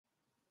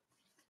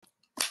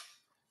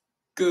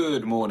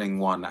Good morning,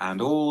 one and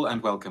all,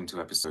 and welcome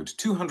to episode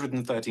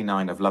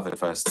 239 of Love at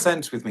First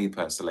Scent with me,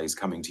 Persolaise,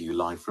 coming to you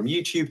live from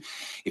YouTube.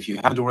 If you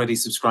haven't already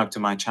subscribed to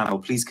my channel,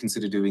 please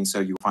consider doing so.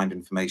 You'll find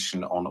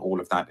information on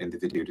all of that in the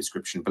video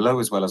description below,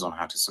 as well as on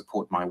how to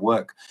support my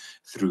work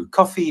through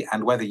Ko-fi.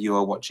 And whether you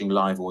are watching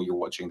live or you're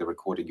watching the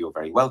recording, you're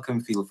very welcome.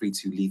 Feel free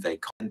to leave a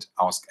comment,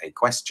 ask a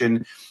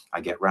question.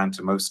 I get round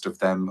to most of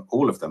them,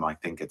 all of them, I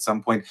think, at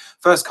some point.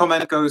 First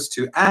comment goes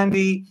to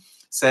Andy,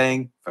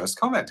 saying, first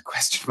comment,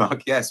 question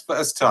mark. Yes,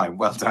 first time.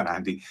 Well done,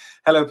 Andy.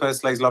 Hello,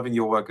 Persolaise, loving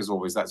your work as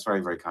always. That's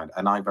very, very kind.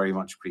 And I very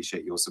much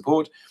appreciate your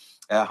support.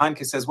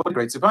 Heinke says, what a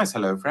great surprise.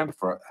 Hello, friend.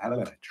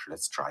 Hello,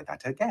 let's try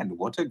that again.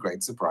 What a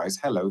great surprise.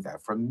 Hello there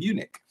from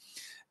Munich.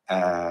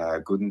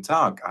 Guten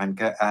Tag,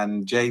 Heinke.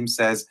 And James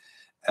says,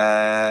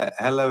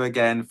 hello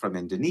again from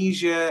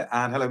Indonesia.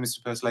 And hello,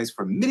 Mr. Persolaise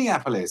from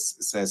Minneapolis,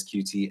 says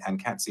QT.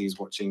 And Katsy is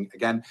watching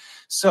again.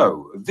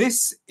 So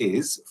this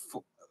is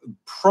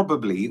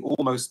probably,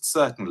 almost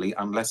certainly,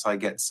 unless I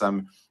get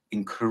some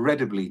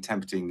incredibly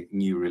tempting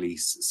new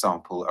release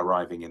sample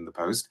arriving in the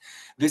post,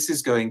 this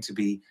is going to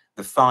be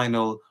the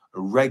final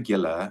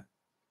regular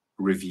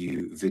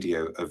review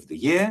video of the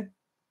year.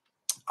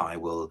 I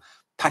will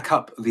pack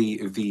up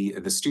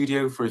the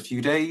studio for a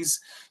few days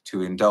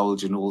to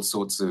indulge in all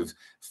sorts of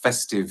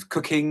festive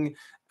cooking.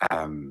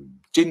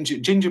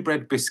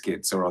 Gingerbread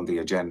biscuits are on the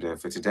agenda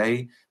for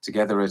today,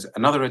 together as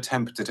another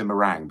attempt at a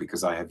meringue,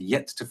 because I have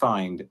yet to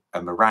find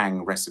a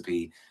meringue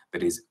recipe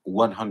that is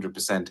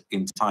 100%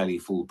 entirely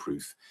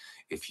foolproof.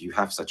 If you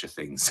have such a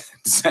thing,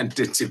 send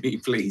it to me,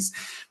 please.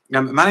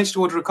 Managed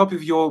to order a copy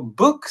of your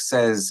book,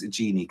 says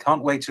Jeannie.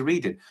 Can't wait to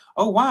read it.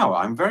 Oh, wow.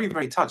 I'm very,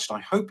 very touched. I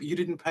hope you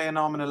didn't pay an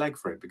arm and a leg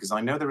for it, because I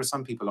know there are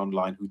some people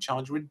online who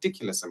charge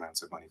ridiculous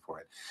amounts of money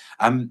for it.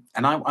 And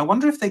I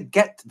wonder if they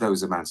get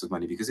those amounts of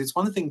money, because it's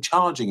one thing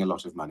charging a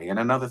lot of money and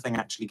another thing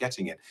actually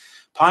getting it.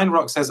 Pine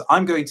Rock says,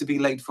 I'm going to be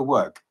late for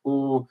work.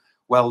 Oh,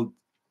 well,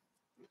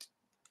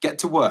 get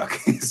to work.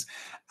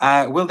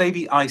 Will they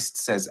be iced,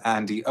 says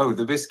Andy. Oh,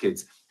 the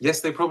biscuits. Yes,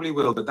 they probably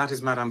will, but that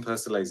is Madame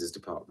Persolaise's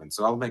department,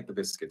 so I'll make the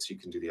biscuits, you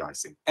can do the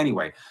icing.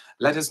 Anyway,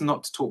 let us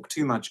not talk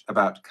too much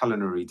about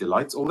culinary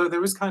delights, although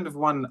there is kind of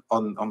one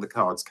on the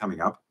cards coming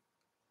up,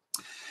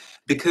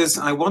 because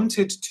I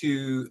wanted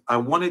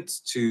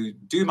to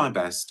do my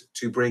best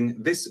to bring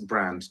this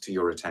brand to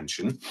your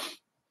attention.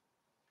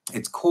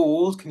 It's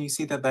called, can you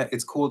see that there?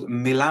 It's called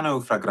Milano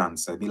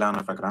Fragranze,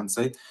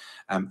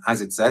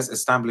 as it says,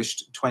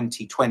 established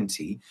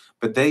 2020,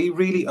 but they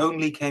really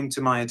only came to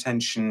my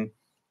attention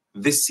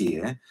this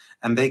year,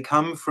 and they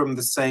come from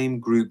the same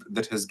group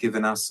that has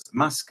given us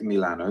Musk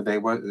Milano.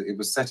 It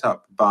was set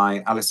up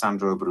by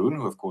Alessandro Brun,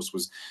 who of course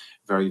was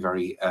very,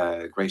 very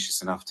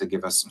gracious enough to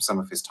give us some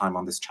of his time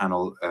on this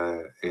channel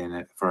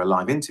for a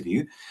live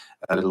interview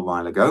a little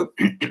while ago.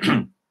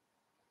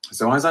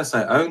 So as I say,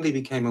 I only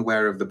became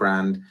aware of the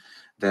brand,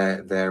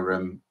 their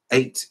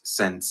 8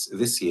 scents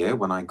this year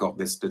when I got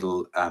this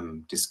little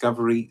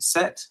discovery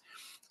set.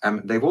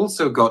 They've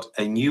also got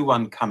a new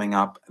one coming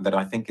up that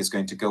I think is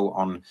going to go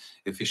on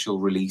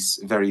official release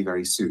very,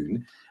 very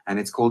soon, and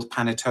it's called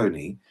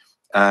Panettone.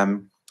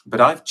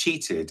 But I've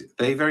cheated.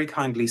 They very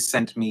kindly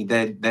sent me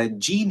their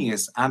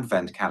genius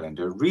advent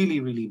calendar,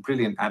 really, really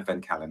brilliant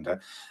advent calendar.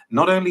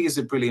 Not only is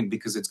it brilliant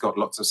because it's got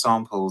lots of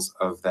samples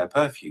of their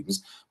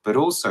perfumes, but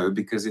also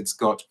because it's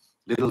got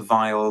little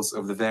vials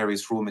of the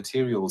various raw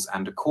materials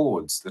and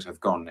accords that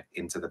have gone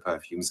into the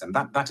perfumes. And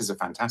that is a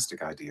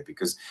fantastic idea,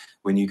 because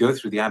when you go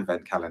through the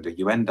advent calendar,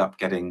 you end up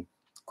getting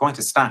quite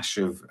a stash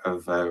of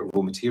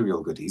raw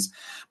material goodies.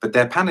 But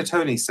their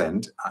Panettone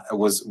scent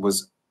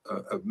was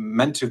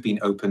meant to have been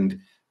opened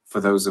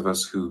for those of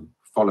us who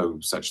follow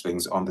such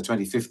things on the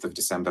 25th of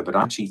December, but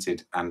I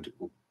cheated and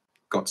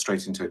got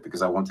straight into it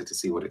because I wanted to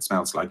see what it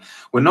smells like.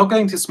 We're not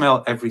going to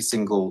smell every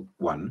single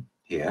one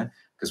here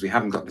because we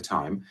haven't got the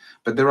time,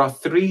 but there are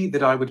 3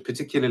 that I would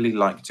particularly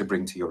like to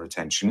bring to your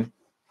attention.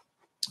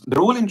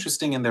 They're all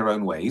interesting in their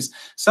own ways.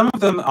 Some of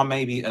them are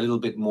maybe a little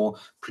bit more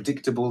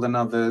predictable than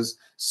others.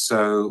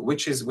 So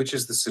which is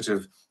the sort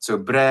of, so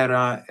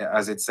Brera,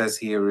 as it says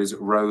here, is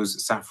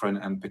rose, saffron,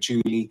 and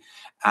patchouli.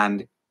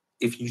 And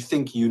if you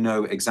think you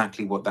know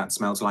exactly what that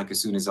smells like,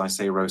 as soon as I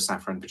say rose,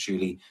 saffron,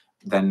 patchouli,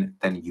 then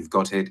you've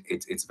got it.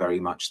 It's very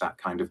much that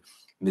kind of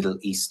Middle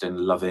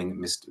Eastern loving,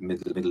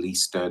 Middle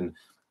Eastern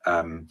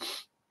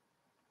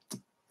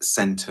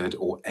centered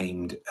or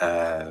aimed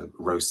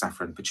rose,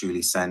 saffron,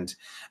 patchouli scent.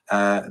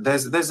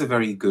 There's a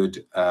very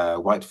good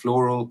white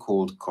floral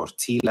called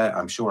Cortile.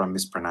 I'm sure I'm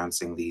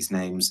mispronouncing these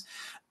names.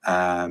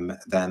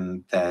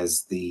 Then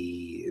there's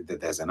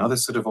another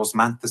sort of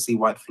osmanthusy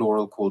white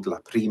floral called La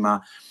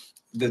Prima.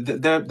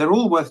 They're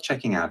all worth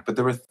checking out, but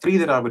there are 3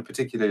 that I would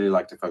particularly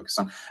like to focus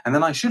on. And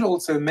then I should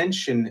also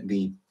mention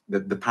the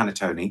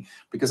Panettone,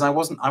 because I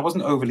wasn't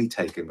overly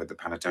taken with the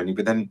Panettone,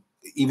 but then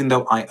even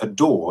though I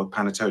adore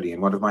Panettone,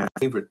 and one of my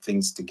favorite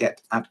things to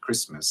get at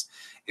Christmas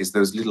is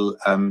those little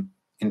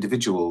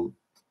individual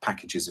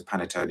packages of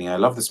Panettone. I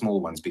love the small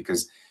ones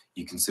because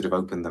you can sort of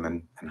open them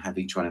and have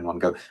each one in one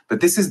go. But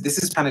this is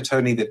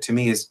Panettone that to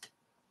me is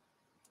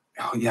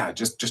oh yeah,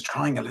 just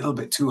trying a little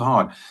bit too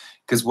hard.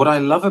 Because what I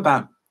love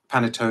about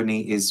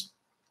Panettone is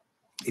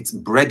its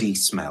bready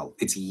smell,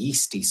 its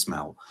yeasty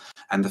smell,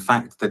 and the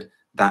fact that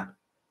that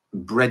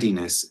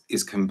breadiness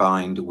is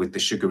combined with the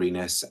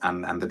sugariness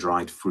and the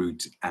dried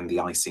fruit and the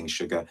icing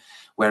sugar.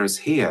 Whereas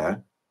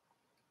here,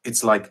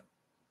 it's like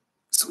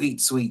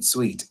sweet, sweet,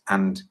 sweet,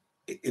 and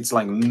it's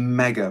like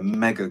mega,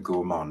 mega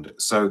gourmand.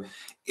 So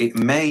it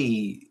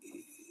may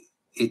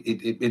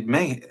it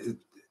may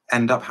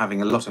end up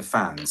having a lot of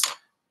fans.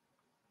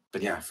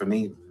 But yeah, for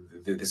me,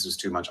 this was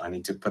too much. I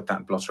need to put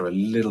that blotter a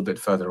little bit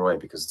further away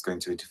because it's going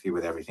to interfere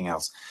with everything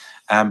else.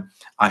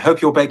 I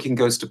hope your baking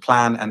goes to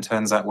plan and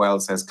turns out well,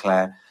 says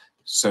Claire.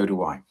 So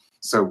do I.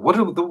 So what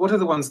are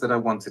the ones that I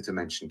wanted to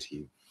mention to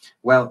you?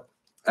 Well,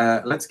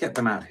 let's get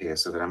them out here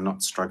so that I'm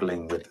not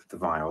struggling with the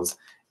vials.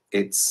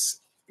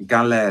 It's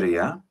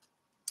Galleria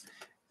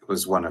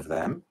was one of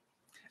them,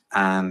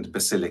 and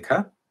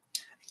Basilica,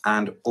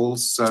 and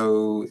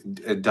also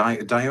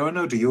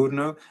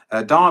Diurno.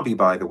 Derby,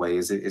 by the way,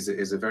 is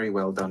a very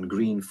well done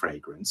green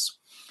fragrance.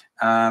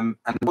 And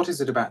what is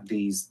it about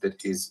these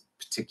that is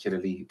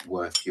particularly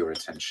worth your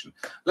attention?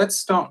 Let's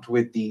start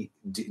with the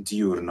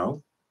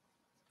Diurno.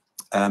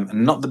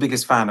 Not the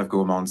biggest fan of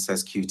gourmands,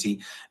 says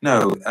Cutie.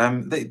 No,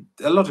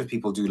 a lot of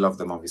people do love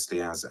them,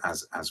 obviously,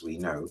 as we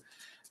know.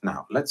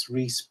 Now, let's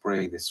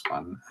respray this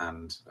one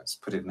and let's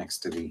put it next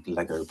to the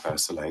Lego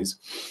Persolaise.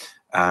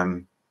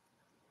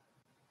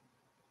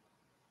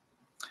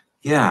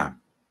 Yeah.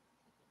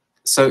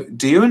 So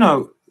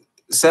Diurno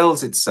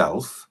sells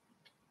itself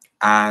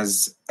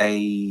as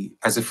a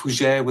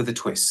fougere with a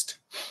twist.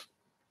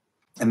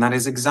 And that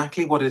is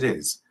exactly what it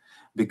is,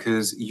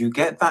 because you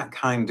get that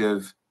kind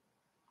of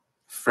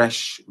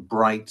fresh,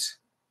 bright,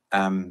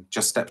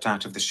 just stepped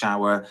out of the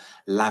shower,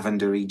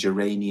 lavendery,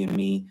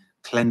 geranium-y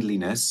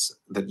cleanliness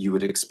that you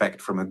would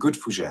expect from a good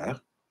fougere.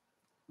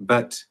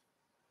 But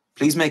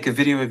please make a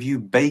video of you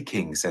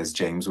baking, says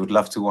James. Would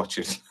love to watch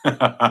it.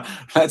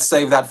 Let's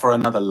save that for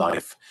another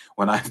life.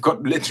 When I've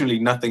got literally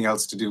nothing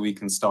else to do, we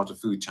can start a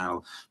food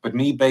channel. But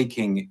me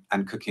baking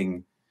and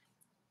cooking,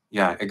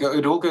 yeah,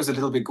 it all goes a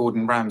little bit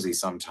Gordon Ramsay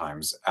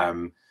sometimes.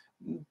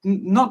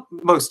 Not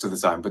most of the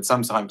time, but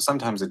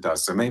sometimes it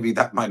does. So maybe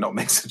that might not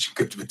make such a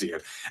good video.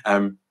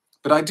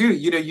 But I do,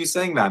 you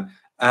saying that,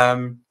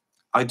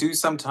 I do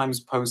sometimes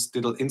post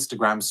little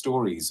Instagram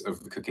stories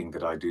of the cooking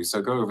that I do.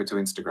 So go over to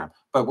Instagram.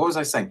 But what was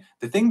I saying?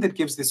 The thing that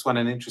gives this one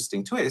an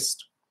interesting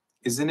twist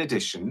is an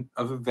addition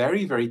of a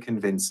very, very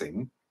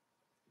convincing,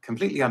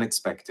 completely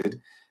unexpected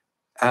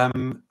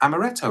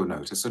amaretto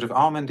note, a sort of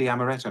almondy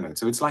amaretto note.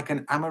 So it's like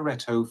an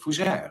amaretto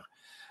fougere.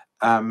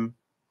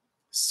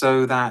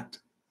 So that,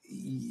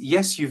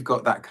 yes, you've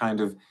got that kind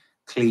of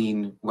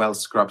clean,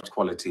 well-scrubbed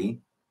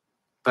quality,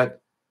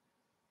 but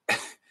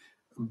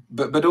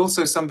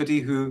also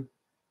somebody who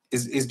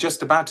is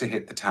just about to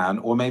hit the town,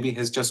 or maybe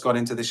has just got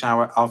into the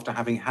shower after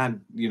having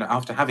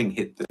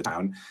hit the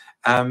town.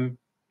 And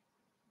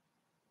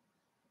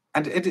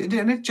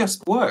it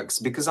just works,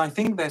 because I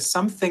think there's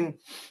something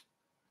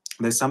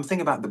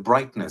about the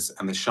brightness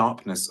and the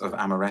sharpness of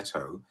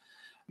amaretto,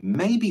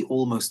 maybe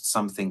almost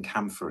something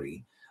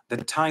camphory,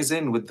 that ties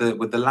in with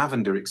the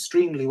lavender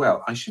extremely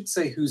well. I should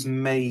say who's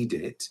made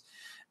it.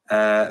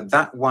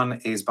 That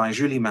one is by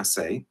Julie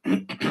Massé,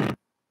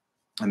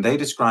 and they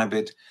describe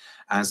it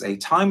as a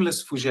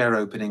timeless fougere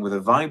opening with a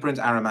vibrant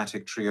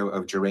aromatic trio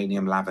of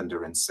geranium,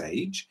 lavender, and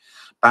sage,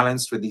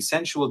 balanced with the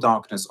sensual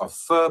darkness of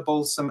fir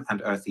balsam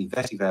and earthy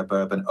vetiver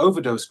bourbon,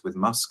 overdosed with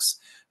musks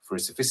for a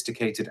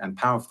sophisticated and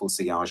powerful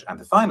sillage, and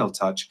the final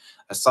touch,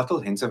 a subtle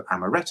hint of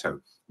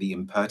amaretto, the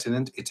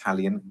impertinent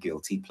Italian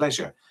guilty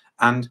pleasure.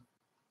 And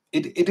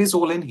it is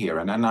all in here,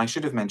 and I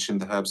should have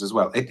mentioned the herbs as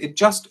well. It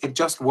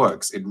just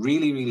works. It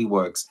really, really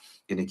works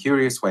in a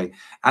curious way.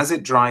 As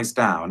it dries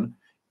down,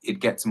 it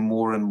gets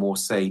more and more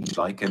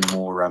sage-like and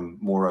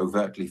more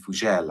overtly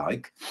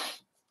fougere-like.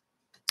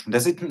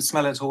 Does it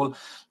smell at all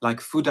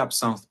like food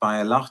absinthe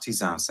by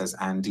l'artisan, says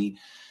Andy?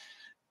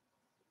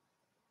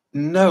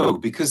 No,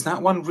 because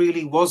that one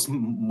really was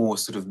more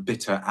sort of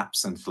bitter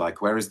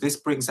absinthe-like, whereas this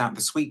brings out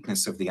the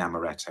sweetness of the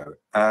amaretto.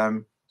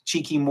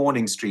 Cheeky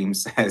Morning Stream,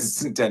 says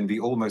Denby,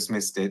 almost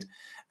missed it.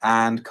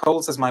 And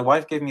Cole says, my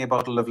wife gave me a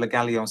bottle of Le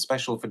Galion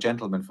Special for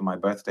Gentlemen for my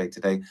birthday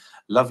today.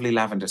 Lovely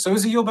lavender. So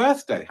is it your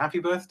birthday? Happy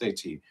birthday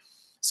to you.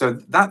 So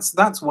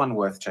that's one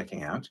worth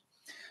checking out.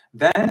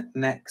 Then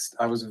next,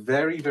 I was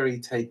very, very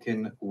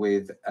taken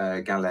with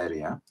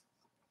Galleria.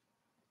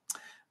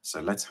 So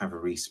let's have a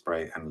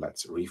respray and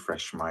let's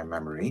refresh my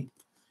memory.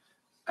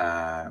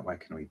 Where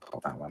can we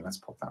pop that one? Let's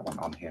pop that one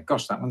on here.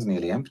 Gosh, that one's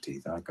nearly empty.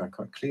 I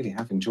quite clearly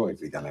have enjoyed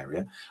the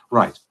Galleria.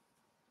 Right.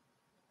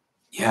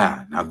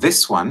 Yeah, now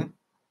this one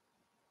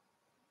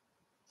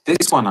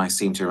I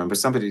seem to remember.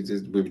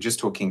 We were just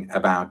talking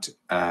about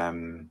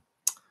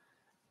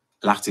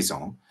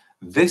l'artisan.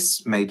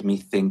 This made me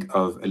think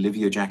of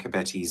Olivia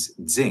Jacobetti's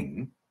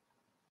Zing,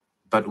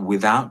 but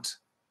without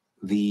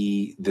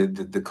the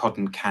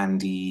cotton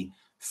candy,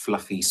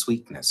 fluffy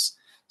sweetness.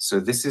 So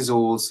this is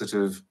all sort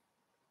of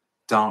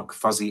dark,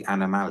 fuzzy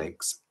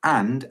animalics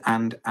and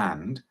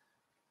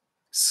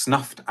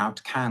snuffed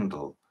out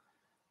candle.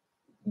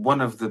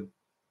 One of the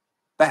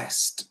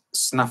best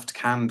snuffed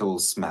candle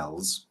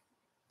smells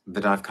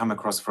that I've come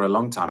across for a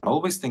long time. I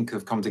always think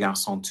of Comme des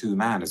Garçons 2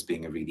 Man as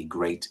being a really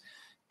great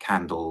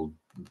candle,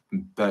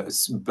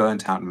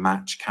 burnt out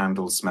match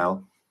candle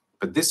smell.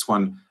 But this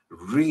one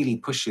really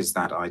pushes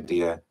that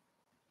idea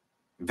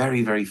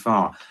very, very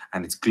far.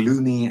 And it's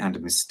gloomy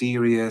and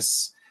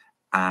mysterious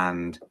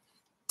and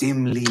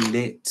dimly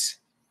lit,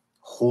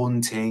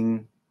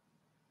 haunting.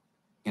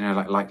 You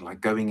know,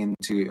 like going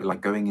into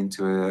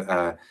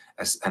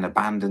an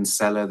abandoned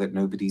cellar that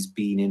nobody's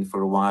been in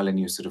for a while, and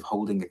you're sort of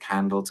holding a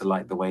candle to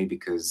light the way,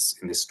 because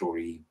in this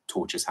story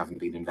torches haven't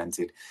been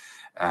invented,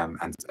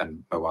 and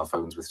mobile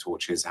phones with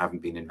torches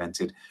haven't been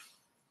invented.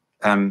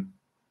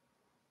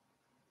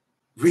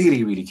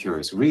 Really, really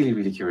curious. Really,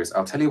 really curious.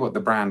 I'll tell you what the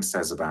brand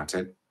says about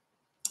it.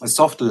 A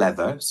soft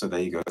leather, so there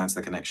you go, that's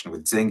the connection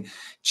with Zing,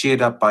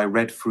 cheered up by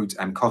red fruit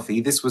and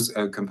coffee. This was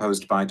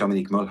composed by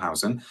Dominique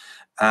Mulhausen.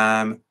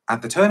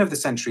 At the turn of the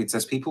century, it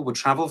says people would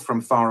travel from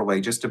far away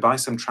just to buy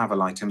some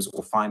travel items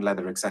or fine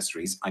leather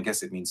accessories. I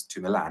guess it means to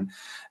Milan.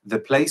 The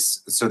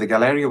place, so the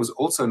Galleria, was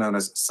also known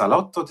as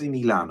Salotto di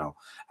Milano,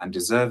 and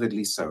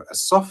deservedly so. A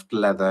soft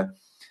leather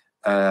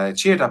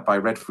cheered up by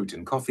red fruit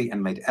and coffee,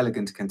 and made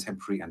elegant,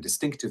 contemporary, and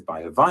distinctive by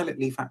a violet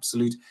leaf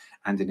absolute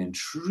and an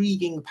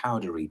intriguing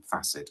powdery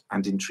facet.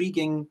 And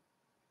intriguing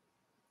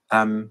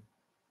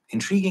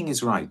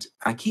is right.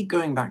 I keep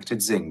going back to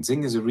Zing.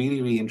 Zing is a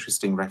really, really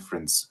interesting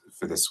reference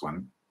for this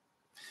one.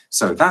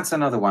 So that's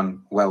another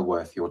one well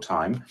worth your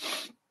time.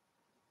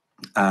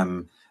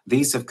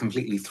 These have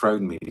completely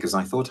thrown me, because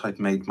I thought I'd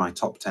made my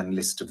top 10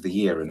 list of the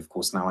year, and of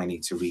course now I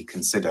need to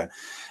reconsider.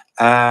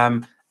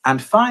 And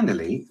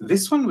finally,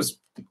 this one was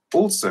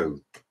also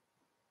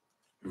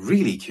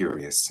really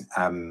curious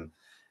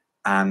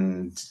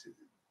and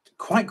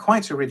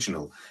quite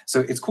original. So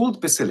it's called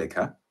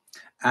Basilica,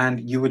 and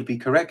you would be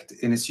correct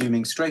in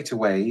assuming straight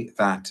away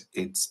that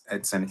it's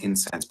an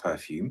incense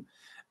perfume.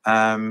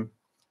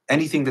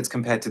 Anything that's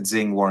compared to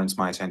Zing warrants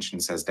my attention,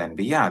 says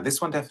Denby. Yeah,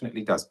 this one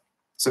definitely does.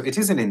 So it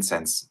is an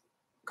incense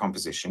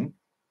composition,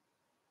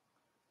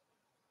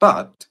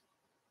 but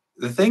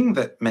the thing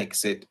that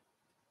makes it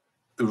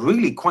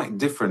really quite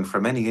different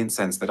from any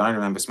incense that I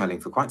remember smelling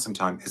for quite some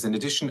time is an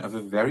addition of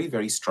a very,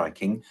 very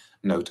striking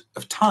note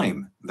of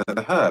thyme,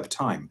 the herb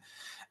thyme.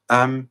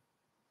 And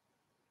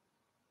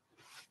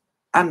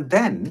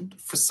then,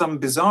 for some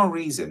bizarre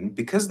reason,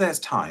 because there's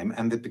thyme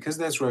and because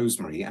there's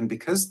rosemary, and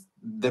because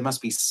there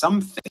must be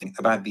something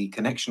about the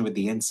connection with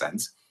the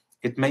incense,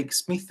 it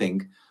makes me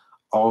think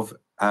of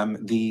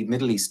the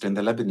Middle Eastern,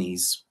 the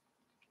Lebanese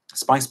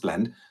spice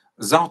blend,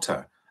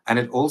 za'atar. And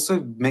it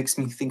also makes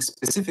me think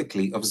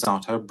specifically of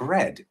za'atar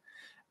bread.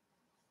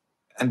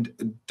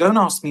 And don't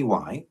ask me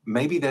why.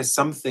 Maybe there's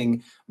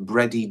something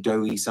bready,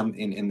 doughy,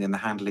 in the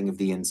handling of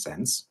the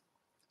incense.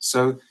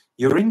 So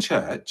you're in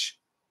church,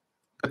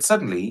 but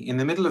suddenly, in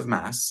the middle of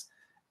Mass,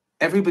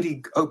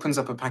 everybody opens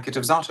up a packet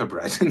of za'atar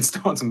bread and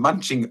starts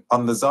munching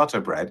on the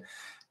za'atar bread.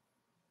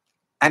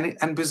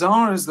 And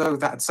bizarre as though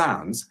that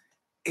sounds,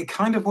 it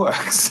kind of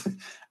works.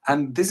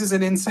 And this is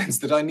an incense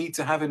that I need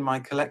to have in my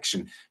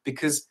collection,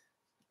 because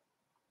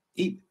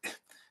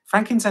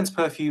frankincense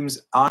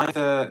perfumes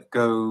either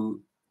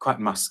go quite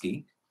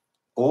musky,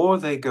 or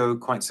they go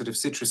quite sort of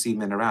citrusy,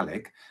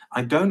 mineralic.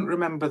 I don't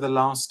remember the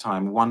last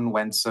time one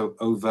went so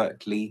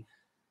overtly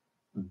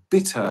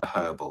bitter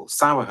herbal,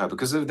 sour herbal,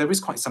 because there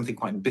is something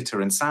quite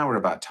bitter and sour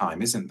about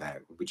thyme, isn't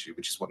there? Which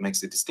is what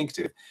makes it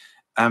distinctive.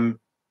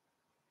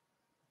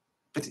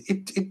 But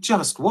it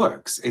just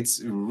works.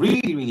 It's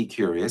really, really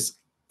curious,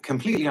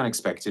 completely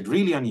unexpected,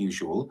 really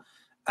unusual,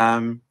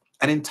 and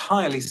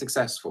entirely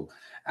successful.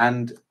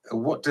 And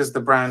what does the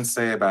brand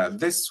say about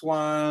this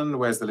one?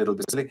 Where's the little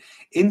bit?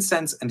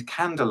 Incense and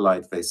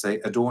candlelight, they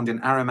say, adorned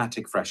in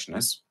aromatic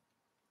freshness.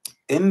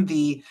 In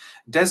the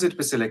desert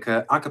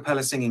basilica, a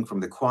cappella singing from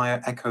the choir,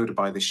 echoed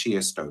by the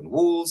sheer stone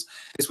walls.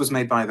 This was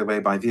made, by the way,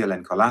 by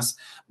Violaine Colas.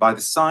 By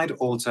the side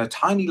altar,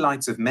 tiny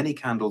lights of many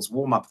candles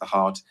warm up the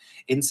heart.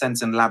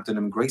 Incense and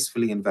labdanum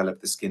gracefully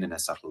envelop the skin in a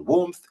subtle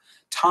warmth.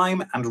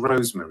 Thyme and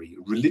rosemary,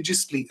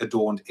 religiously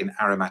adorned in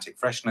aromatic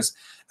freshness,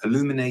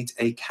 illuminate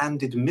a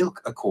candid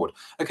milk accord.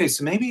 Okay,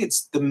 so maybe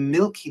it's the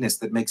milkiness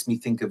that makes me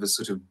think of a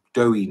sort of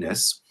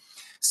doughiness.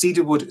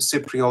 Cedarwood,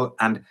 cypriol,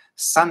 and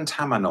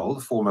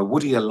santamanol form a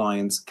woody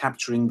alliance,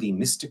 capturing the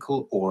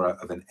mystical aura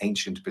of an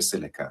ancient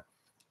basilica.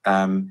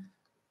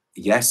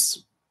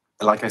 Yes,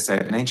 like I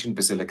said, an ancient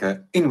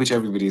basilica in which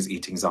everybody is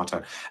eating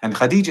za'atar. And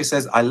Khadija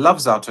says, I love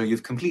za'atar.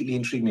 You've completely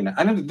intrigued me now.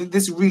 I know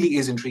this really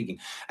is intriguing.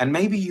 And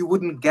maybe you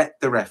wouldn't get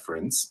the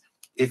reference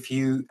if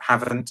you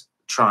haven't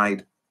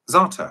tried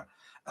za'atar.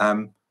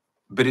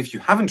 But if you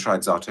haven't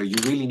tried za'atar, you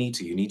really need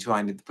to. You need to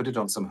either put it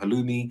on some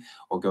halloumi,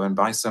 or go and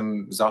buy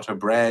some za'atar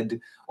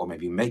bread, or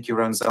maybe make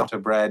your own za'atar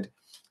bread.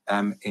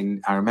 I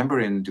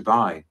remember in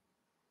Dubai,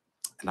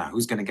 now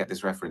who's going to get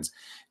this reference?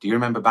 Do you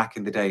remember back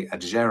in the day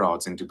at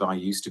Gerard's in Dubai,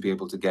 you used to be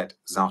able to get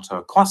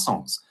za'atar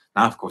croissants?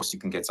 Now, of course, you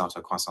can get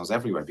za'atar croissants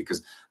everywhere,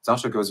 because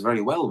za'atar goes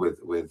very well with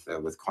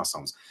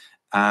croissants.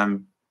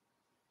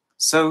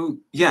 So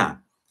yeah,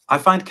 I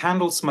find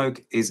candle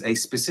smoke is a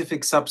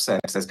specific subset,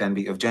 says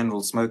Denby, of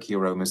general smoky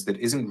aromas that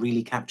isn't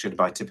really captured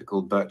by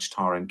typical birch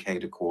tar and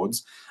cedar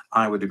accords.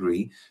 I would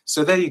agree.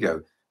 So there you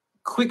go.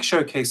 Quick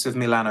showcase of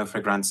Milano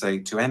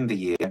Fragranze to end the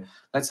year.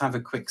 Let's have a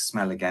quick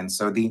smell again.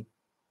 So the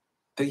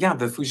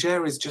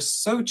fougere is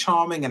just so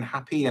charming and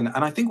happy, and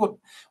I think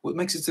what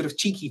makes it sort of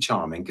cheeky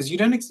charming, because you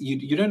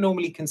don't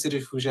normally consider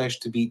fougere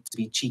to be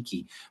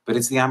cheeky, but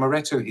it's the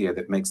amaretto here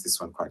that makes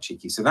this one quite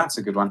cheeky. So that's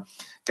a good one.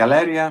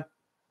 Galleria,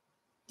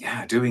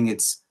 yeah, doing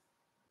its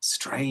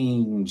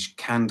strange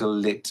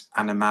candle-lit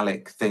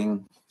animalic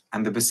thing,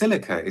 and the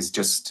Basilica is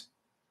just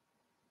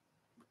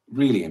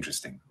really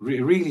interesting,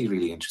 really,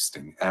 really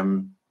interesting.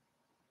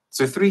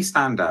 So 3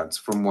 standouts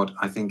from what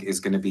I think is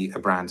going to be a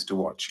brand to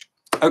watch.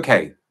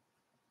 Okay,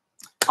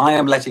 I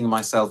am letting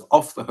myself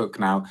off the hook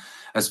now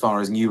as far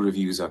as new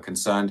reviews are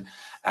concerned.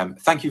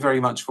 Thank you very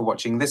much for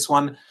watching this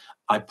one.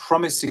 I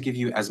promise to give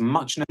you as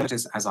much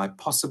notice as I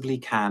possibly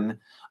can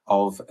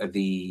of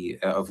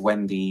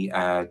when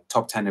the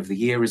top 10 of the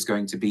year is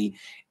going to be.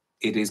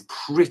 It is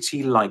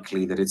pretty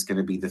likely that it's going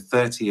to be the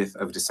 30th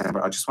of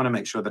December. I just want to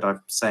make sure that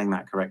I'm saying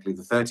that correctly.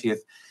 The 30th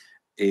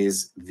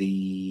is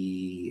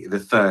the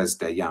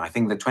Thursday. Yeah, I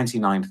think the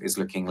 29th is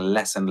looking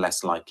less and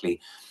less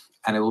likely.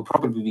 And it will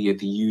probably be at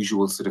the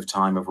usual sort of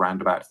time of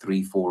around about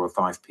 3, 4 or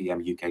 5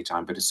 p.m. UK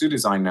time. But as soon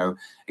as I know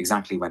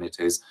exactly when it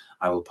is,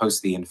 I will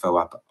post the info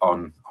up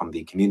on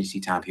the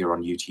community tab here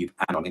on YouTube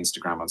and on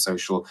Instagram, on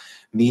social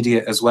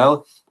media as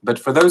well. But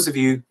for those of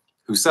you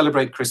who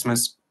celebrate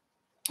Christmas,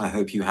 I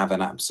hope you have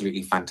an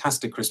absolutely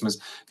fantastic Christmas.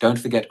 Don't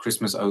forget,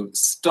 Christmas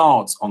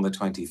starts on the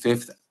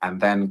 25th and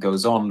then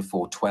goes on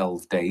for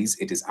 12 days.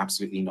 It is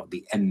absolutely not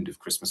the end of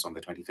Christmas on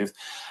the 25th.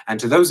 And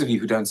to those of you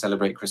who don't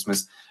celebrate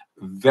Christmas,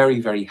 very,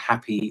 very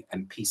happy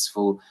and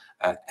peaceful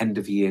end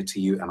of year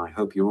to you. And I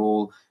hope you're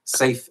all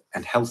safe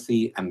and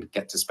healthy and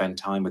get to spend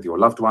time with your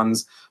loved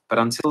ones. But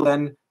until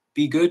then,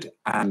 be good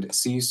and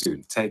see you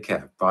soon. Take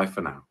care. Bye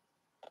for now.